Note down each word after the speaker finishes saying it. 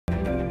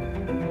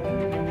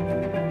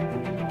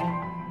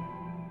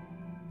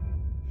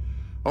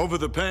Over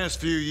the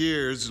past few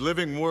years,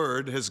 Living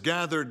Word has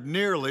gathered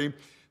nearly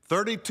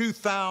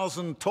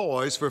 32,000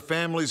 toys for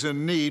families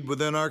in need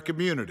within our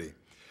community.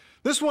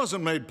 This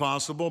wasn't made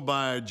possible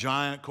by a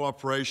giant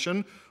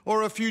corporation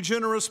or a few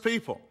generous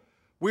people.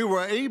 We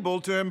were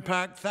able to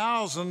impact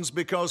thousands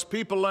because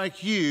people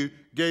like you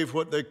gave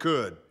what they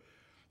could.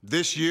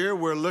 This year,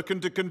 we're looking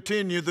to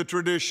continue the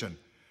tradition.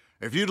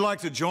 If you'd like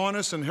to join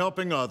us in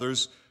helping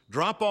others,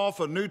 drop off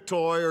a new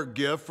toy or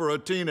gift for a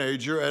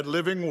teenager at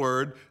Living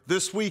Word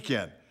this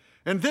weekend,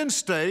 and then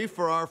stay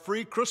for our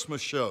free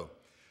Christmas show.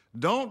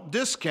 Don't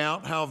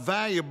discount how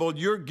valuable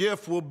your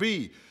gift will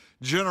be.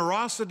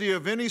 Generosity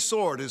of any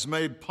sort is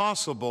made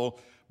possible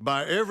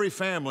by every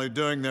family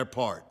doing their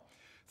part.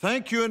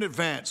 Thank you in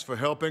advance for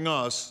helping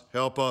us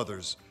help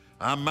others.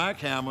 I'm Mac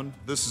Hammond.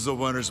 This is a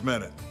Winner's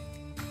Minute.